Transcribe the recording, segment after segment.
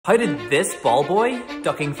How did this ball boy,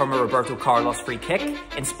 ducking from a Roberto Carlos free kick,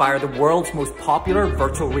 inspire the world's most popular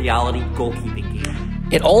virtual reality goalkeeping game?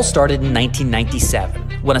 It all started in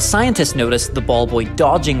 1997, when a scientist noticed the ball boy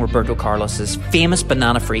dodging Roberto Carlos's famous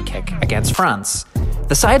banana free kick against France.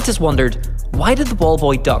 The scientist wondered, why did the ball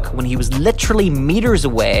boy duck when he was literally meters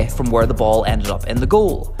away from where the ball ended up in the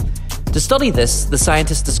goal? To study this, the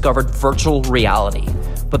scientists discovered virtual reality.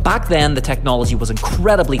 But back then, the technology was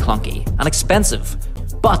incredibly clunky and expensive.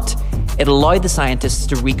 But it allowed the scientists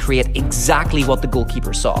to recreate exactly what the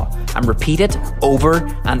goalkeeper saw and repeat it over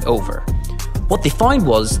and over. What they found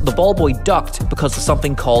was the ball boy ducked because of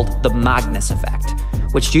something called the Magnus effect,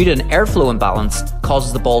 which due to an airflow imbalance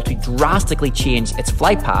causes the ball to drastically change its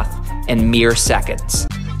flight path in mere seconds.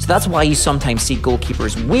 So that's why you sometimes see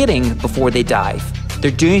goalkeepers waiting before they dive.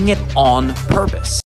 They're doing it on purpose.